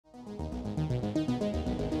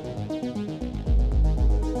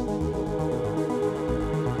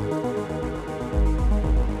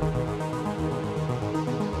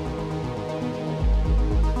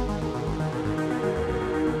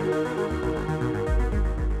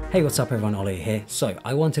Hey, what's up everyone, Ollie here. So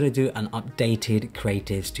I wanted to do an updated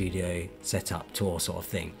creative studio setup tour sort of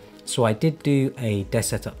thing. So I did do a desk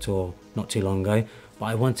setup tour not too long ago, but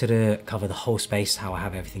I wanted to cover the whole space, how I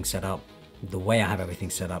have everything set up, the way I have everything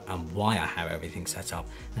set up and why I have everything set up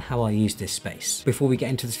and how I use this space. Before we get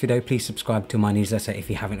into this video, please subscribe to my newsletter if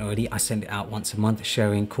you haven't already. I send it out once a month,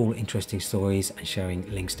 sharing cool, interesting stories and sharing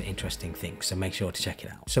links to interesting things. So make sure to check it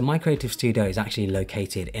out. So my creative studio is actually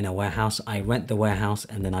located in a warehouse. I rent the warehouse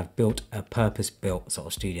and then I've built a purpose-built sort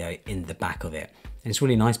of studio in the back of it. And it's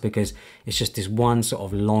really nice because it's just this one sort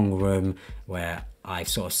of long room where I've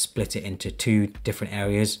sort of split it into two different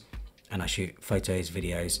areas, and I shoot photos,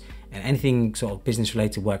 videos, and anything sort of business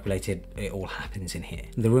related, work related, it all happens in here.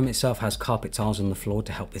 The room itself has carpet tiles on the floor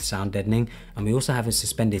to help with sound deadening, and we also have a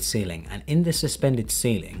suspended ceiling. And in the suspended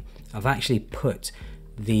ceiling, I've actually put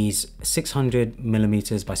these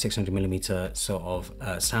 600mm by 600mm sort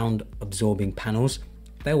of sound absorbing panels.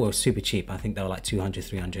 They were super cheap. I think they were like 200,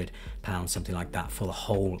 300 pounds, something like that, for the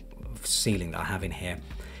whole ceiling that I have in here.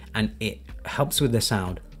 And it helps with the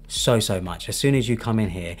sound so much. As soon as you come in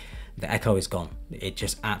here, the echo is gone. It's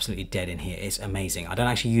just absolutely dead in here. It's amazing. I don't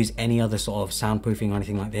actually use any other sort of soundproofing or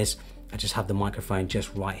anything like this. I just have the microphone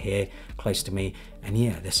just right here close to me, and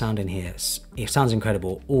yeah, the sound in here, it sounds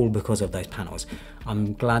incredible, all because of those panels.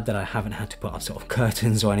 I'm glad that I haven't had to put up sort of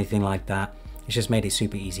curtains or anything like that. It's just made it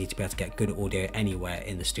super easy to be able to get good audio anywhere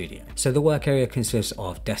in the studio. So the work area consists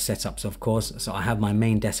of desk setups, of course. So I have my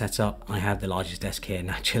main desk setup. I have the largest desk here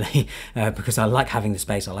naturally because I like having the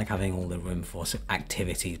space. I like having all the room for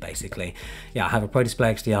activities basically. Yeah, I have a Pro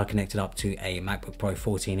Display XDR connected up to a MacBook Pro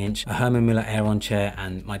 14-inch, a Herman Miller Aeron chair,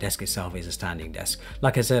 and my desk itself is a standing desk.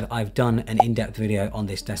 Like I said, I've done an in-depth video on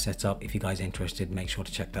this desk setup. If you guys are interested, make sure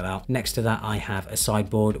to check that out. Next to that, I have a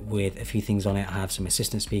sideboard with a few things on it. I have some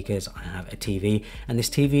assistant speakers. I have a TV. And this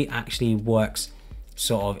TV actually works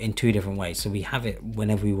sort of in two different ways. So we have it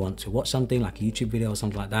whenever we want to watch something like a YouTube video or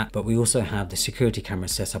something like that, but we also have the security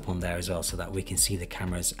cameras set up on there as well so that we can see the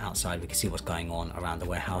cameras outside. We can see what's going on around the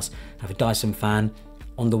warehouse. I have a Dyson fan.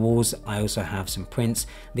 On the walls, I also have some prints.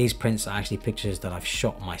 These prints are actually pictures that I've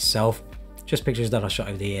shot myself. Just pictures that I shot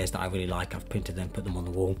over the years that I really like. I've printed them, put them on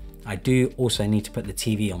the wall. I do also need to put the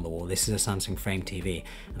TV on the wall. This is a Samsung frame TV,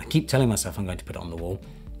 and I keep telling myself I'm going to put it on the wall.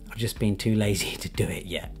 I've just been too lazy to do it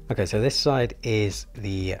yet. Okay, so this side is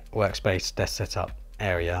the workspace desk setup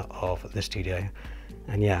area of the studio.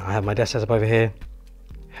 And yeah, I have my desk setup over here.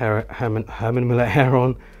 Herman Miller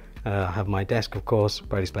Aeron. I have my desk, of course,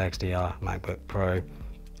 Pro Display XDR, MacBook Pro.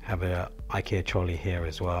 Have a IKEA trolley here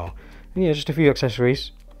as well. And yeah, just a few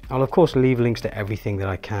accessories. I'll of course leave links to everything that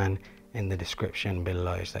I can in the description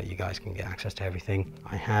below so that you guys can get access to everything.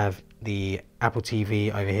 I have the Apple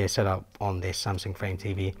TV over here set up on this Samsung frame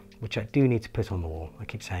TV, which I do need to put on the wall. I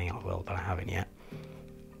keep saying I will, but I haven't yet.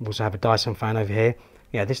 We also have a Dyson fan over here.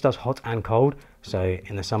 Yeah, this does hot and cold. So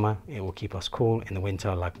in the summer, it will keep us cool. In the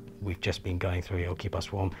winter, like we've just been going through, it will keep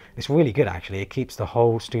us warm. It's really good, actually. It keeps the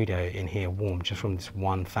whole studio in here warm just from this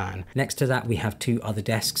one fan. Next to that, we have two other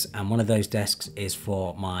desks, and one of those desks is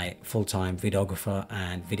for my full-time videographer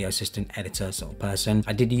and video assistant editor sort of person.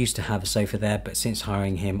 I did used to have a sofa there, but since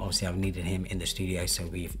hiring him, obviously I've needed him in the studio, so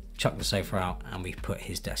we've chucked the sofa out and we've put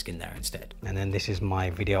his desk in there instead. And then this is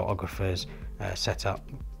my videographer's setup.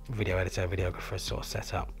 Video editor, videographer sort of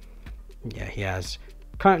setup. Yeah,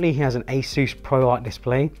 currently he has an Asus ProArt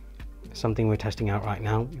display, something we're testing out right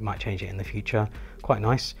now. We might change it in the future. Quite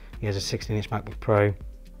nice. He has a 16-inch MacBook Pro.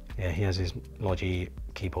 Yeah, he has his Logi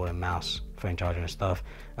keyboard and mouse, phone charger and stuff.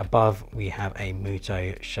 Above we have a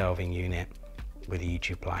Muto shelving unit with a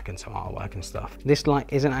YouTube plaque and some artwork and stuff. This light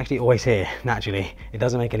isn't actually always here, naturally. It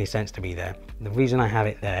doesn't make any sense to be there. The reason I have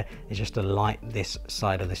it there is just to light this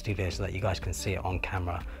side of the studio so that you guys can see it on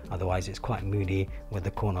camera. Otherwise it's quite moody with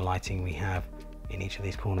the corner lighting we have in each of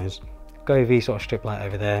these corners. Govee sort of strip light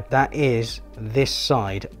over there. That is this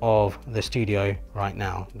side of the studio right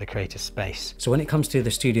now, the creative space. So when it comes to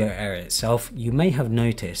the studio area itself, you may have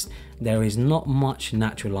noticed there is not much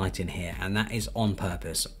natural light in here, and that is on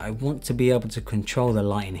purpose. I want to be able to control the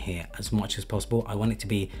light in here as much as possible. I want it to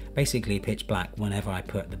be basically pitch black whenever I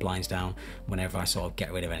put the blinds down, whenever I sort of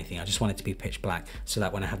get rid of anything. I just want it to be pitch black so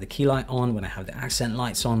that when I have the key light on, when I have the accent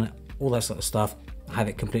lights on, all that sort of stuff, I have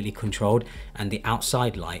it completely controlled, and the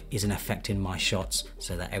outside light isn't affecting my shots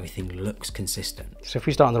so that everything looks consistent. So if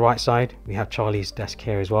we start on the right side, we have Charlie's desk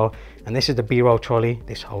here as well, and this is the B-roll trolley.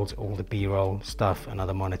 This holds all the B-roll stuff,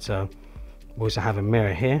 another monitor. We also have a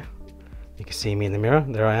mirror here. You can see me in the mirror,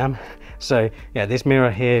 there I am. So yeah, this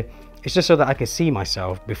mirror here is just so that I can see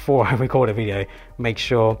myself before I record a video, make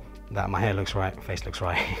sure that my hair looks right, face looks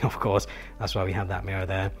right, of course. That's why we have that mirror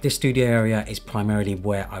there. This studio area is primarily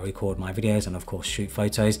where I record my videos and of course shoot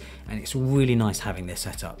photos, and it's really nice having this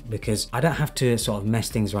setup because I don't have to sort of mess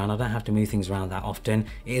things around, I don't have to move things around that often.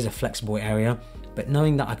 It is a flexible area, but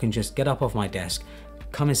knowing that I can just get up off my desk,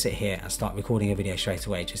 come and sit here and start recording a video straight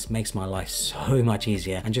away just makes my life so much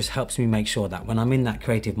easier, and just helps me make sure that when I'm in that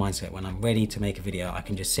creative mindset, when I'm ready to make a video, I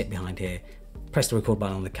can just sit behind here, press the record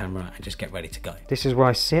button on the camera and just get ready to go. This is where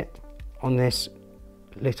I sit on this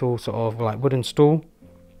little sort of like wooden stool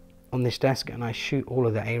on this desk, and I shoot all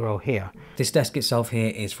of the A-roll here. This desk itself here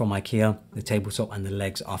is from IKEA. The tabletop and the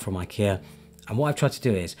legs are from IKEA. And what I've tried to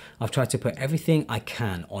do is I've tried to put everything I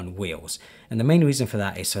can on wheels. And the main reason for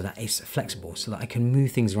that is so that it's flexible, so that I can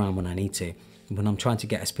move things around when I need to. When I'm trying to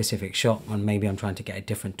get a specific shot, when maybe I'm trying to get a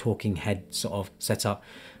different talking head sort of setup,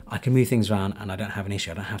 I can move things around and I don't have an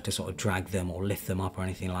issue. I don't have to sort of drag them or lift them up or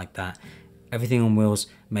anything like that. Everything on wheels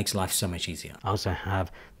makes life so much easier. I also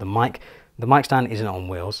have the mic. The mic stand isn't on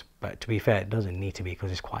wheels, but to be fair, it doesn't need to be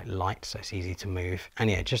because it's quite light, so it's easy to move. And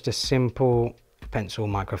yeah, just a simple pencil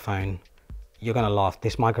microphone. You're gonna laugh,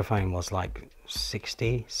 this microphone was like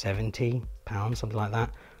 60, 70 pounds, something like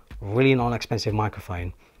that. Really not an expensive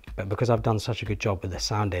microphone, but because I've done such a good job with the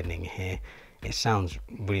sound editing here, it sounds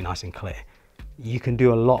really nice and clear. You can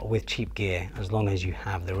do a lot with cheap gear as long as you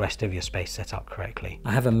have the rest of your space set up correctly.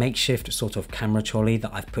 I have a makeshift sort of camera trolley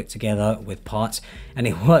that I've put together with parts, and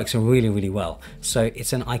it works really, really well. So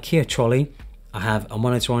it's an IKEA trolley. I have a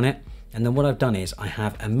monitor on it, and then what I've done is I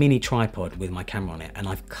have a mini tripod with my camera on it, and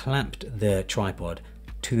I've clamped the tripod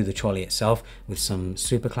to the trolley itself with some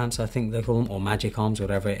super clamps, I think they call them, or magic arms,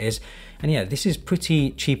 whatever it is. And yeah, this is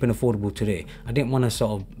pretty cheap and affordable to do. I didn't want to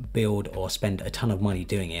sort of build or spend a ton of money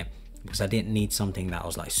doing it, because I didn't need something that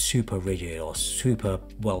was like super rigid or super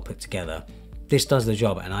well put together. This does the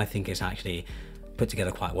job, and I think it's actually put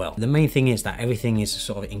together quite well. The main thing is that everything is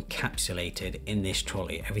sort of encapsulated in this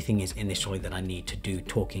trolley. Everything is in this trolley that I need to do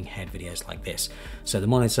talking head videos like this. So the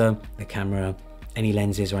monitor, the camera, any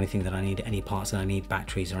lenses or anything that I need, any parts that I need,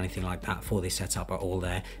 batteries or anything like that for this setup are all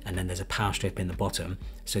there. And then there's a power strip in the bottom.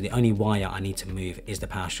 So the only wire I need to move is the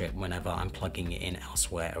power strip whenever I'm plugging it in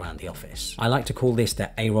elsewhere around the office. I like to call this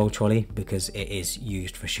the A-roll trolley because it is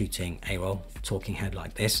used for shooting A-roll, talking head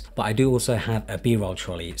like this. But I do also have a B-roll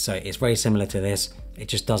trolley. So it's very similar to this. It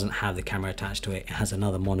just doesn't have the camera attached to it. It has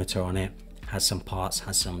another monitor on it, has some parts,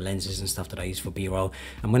 has some lenses and stuff that I use for B-roll.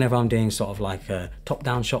 And whenever I'm doing sort of like a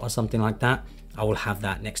top-down shot or something like that, I will have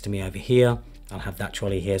that next to me over here. I'll have that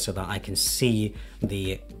trolley here so that I can see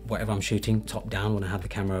the whatever I'm shooting top down when I have the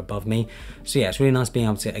camera above me. So yeah, it's really nice being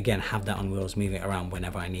able to, again, have that on wheels, move it around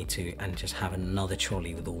whenever I need to, and just have another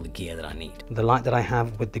trolley with all the gear that I need. The light that I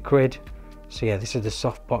have with the grid. So yeah, this is the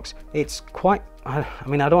softbox. It's quite, I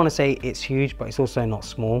mean, I don't want to say it's huge, but it's also not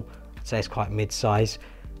small. I'd say it's quite mid-size,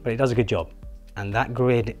 but it does a good job. And that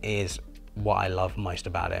grid is what I love most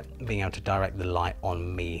about it, being able to direct the light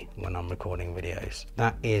on me when I'm recording videos.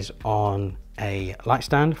 That is on a light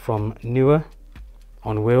stand from Newer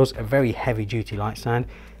on wheels, a very heavy duty light stand,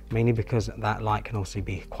 mainly because that light can also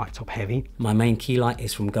be quite top heavy. My main key light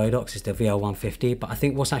is from Godox, it's the VL150, but I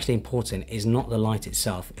think what's actually important is not the light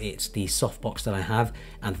itself, it's the softbox that I have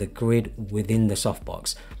and the grid within the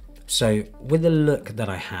softbox. So with the look that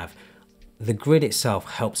I have, the grid itself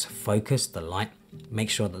helps focus the light, make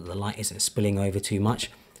sure that the light isn't spilling over too much,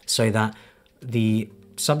 so that the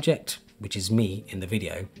subject, which is me in the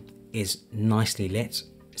video, is nicely lit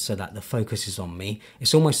so that the focus is on me.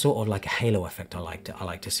 It's almost sort of like a halo effect, I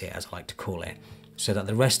like to see it, as I like to call it, so that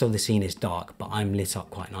the rest of the scene is dark, but I'm lit up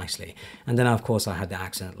quite nicely. And then of course I have the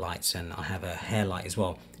accent lights, and I have a hair light as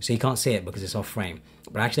well. So you can't see it because it's off frame,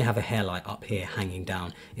 but I actually have a hair light up here hanging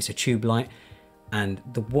down. It's a tube light, and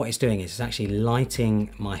what it's doing is it's actually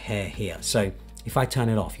lighting my hair here. So if I turn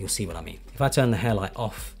it off, you'll see what I mean. If I turn the hair light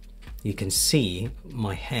off, you can see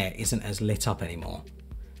my hair isn't as lit up anymore.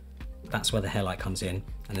 That's where the hair light comes in,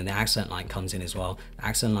 and then the accent light comes in as well. The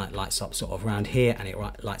accent light lights up sort of around here, and it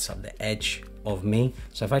lights up the edge of me.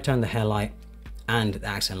 So if I turn the hair light and the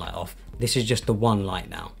accent light off, this is just the one light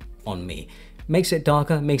now on me. Makes it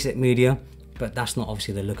darker, makes it moodier, but that's not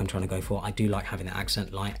obviously the look I'm trying to go for. I do like having the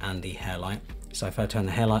accent light and the hair light. So if I turn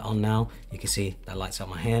the hair light on now, you can see that lights up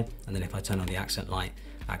my hair. And then if I turn on the accent light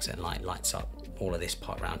lights up all of this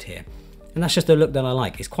part around here. And that's just the look that I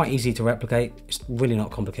like. It's quite easy to replicate. It's really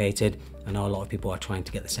not complicated. I know a lot of people are trying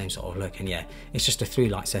to get the same sort of look, and yeah, it's just a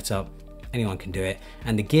 3-light setup. Anyone can do it.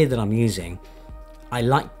 And the gear that I'm using, I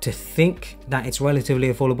like to think that it's relatively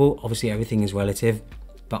affordable. Obviously everything is relative,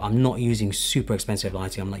 but I'm not using super expensive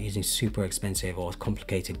lighting. I'm not using super expensive or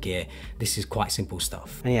complicated gear. This is quite simple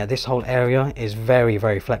stuff. And yeah, this whole area is very,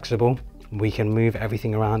 very flexible. We can move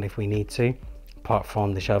everything around if we need to, apart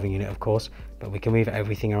from the shelving unit, of course, but we can move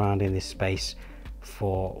everything around in this space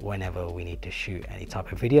for whenever we need to shoot any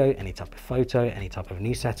type of video, any type of photo, any type of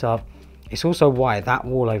new setup. It's also why that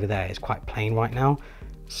wall over there is quite plain right now,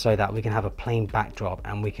 so that we can have a plain backdrop,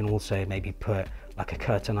 and we can also maybe put like a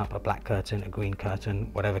curtain up, a black curtain, a green curtain,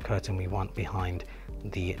 whatever curtain we want behind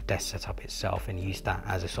the desk setup itself, and use that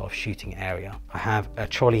as a sort of shooting area. I have a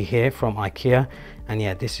trolley here from IKEA, and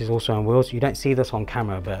yeah, this is also on wheels. You don't see this on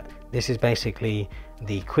camera, but this is basically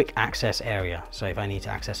the quick access area. So if I need to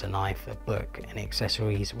access a knife, a book, any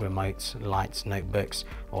accessories, remotes, lights, notebooks,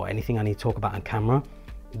 or anything I need to talk about on camera,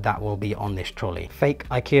 that will be on this trolley. Fake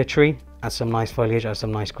IKEA tree, adds some nice foliage, adds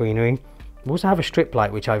some nice greenery. We also have a strip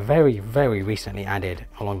light, which I very, very recently added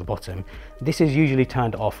along the bottom. This is usually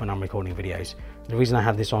turned off when I'm recording videos. The reason I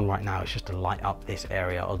have this on right now is just to light up this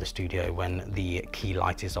area of the studio when the key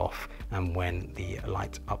light is off and when the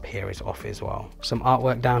light up here is off as well. Some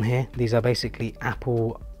artwork down here. These are basically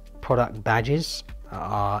Apple product badges that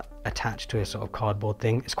are attached to a sort of cardboard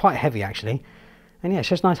thing. It's quite heavy actually. And yeah, it's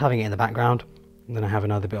just nice having it in the background. And then I have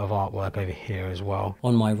another bit of artwork over here as well.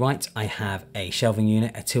 On my right, I have a shelving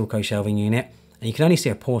unit, a Tilco shelving unit. And you can only see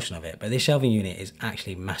a portion of it, but this shelving unit is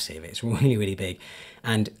actually massive. It's really, really big.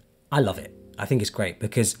 And I love it. I think it's great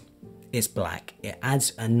because it's black. It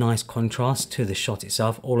adds a nice contrast to the shot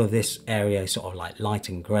itself. All of this area is sort of like light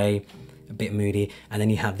and gray, a bit moody. And then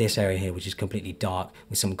you have this area here, which is completely dark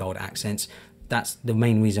with some gold accents. That's the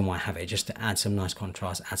main reason why I have it, just to add some nice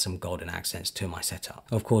contrast, add some golden accents to my setup.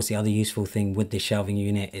 Of course, the other useful thing with this shelving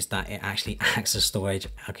unit is that it actually acts as storage.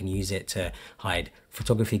 I can use it to hide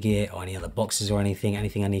photography gear or any other boxes or anything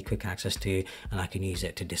I need quick access to, and I can use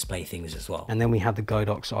it to display things as well. And then we have the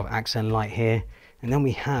Godox sort of accent light here, and then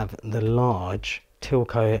we have the large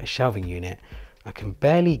Tilco shelving unit. I can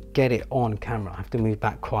barely get it on camera. I have to move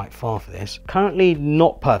back quite far for this. Currently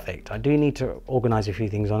not perfect. I do need to organize a few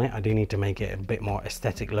things on it. I do need to make it a bit more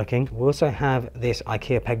aesthetic looking. We also have this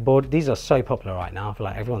IKEA pegboard. These are so popular right now. I feel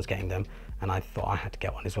like everyone's getting them, and I thought I had to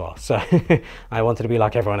get one as well. So I wanted to be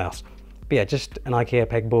like everyone else. But yeah, just an IKEA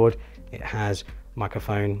pegboard. It has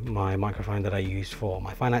microphone, my microphone that I use for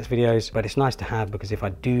my finance videos, but it's nice to have because if I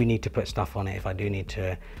do need to put stuff on it, if I do need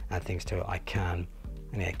to add things to it, I can.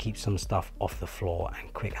 And yeah, keep some stuff off the floor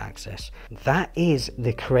and quick access. That is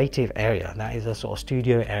the creative area. That is a sort of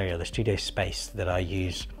studio area, the studio space that I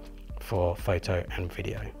use for photo and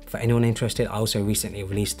video. For anyone interested, I also recently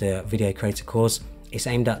released a video creator course. It's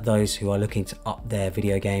aimed at those who are looking to up their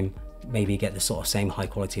video game, maybe get the sort of same high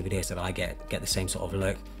quality videos that I get the same sort of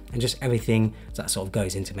look, and just everything that sort of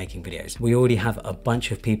goes into making videos. We already have a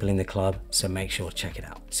bunch of people in the club, so make sure to check it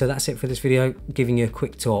out. So that's it for this video, giving you a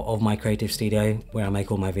quick tour of my creative studio, where I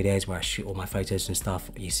make all my videos, where I shoot all my photos and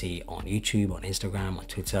stuff you see on YouTube, on Instagram, on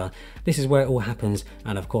Twitter. This is where it all happens,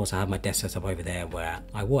 and of course I have my desk set up over there where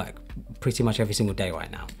I work pretty much every single day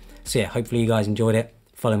right now. So yeah, hopefully you guys enjoyed it.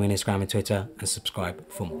 Follow me on Instagram and Twitter, and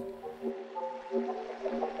subscribe for more.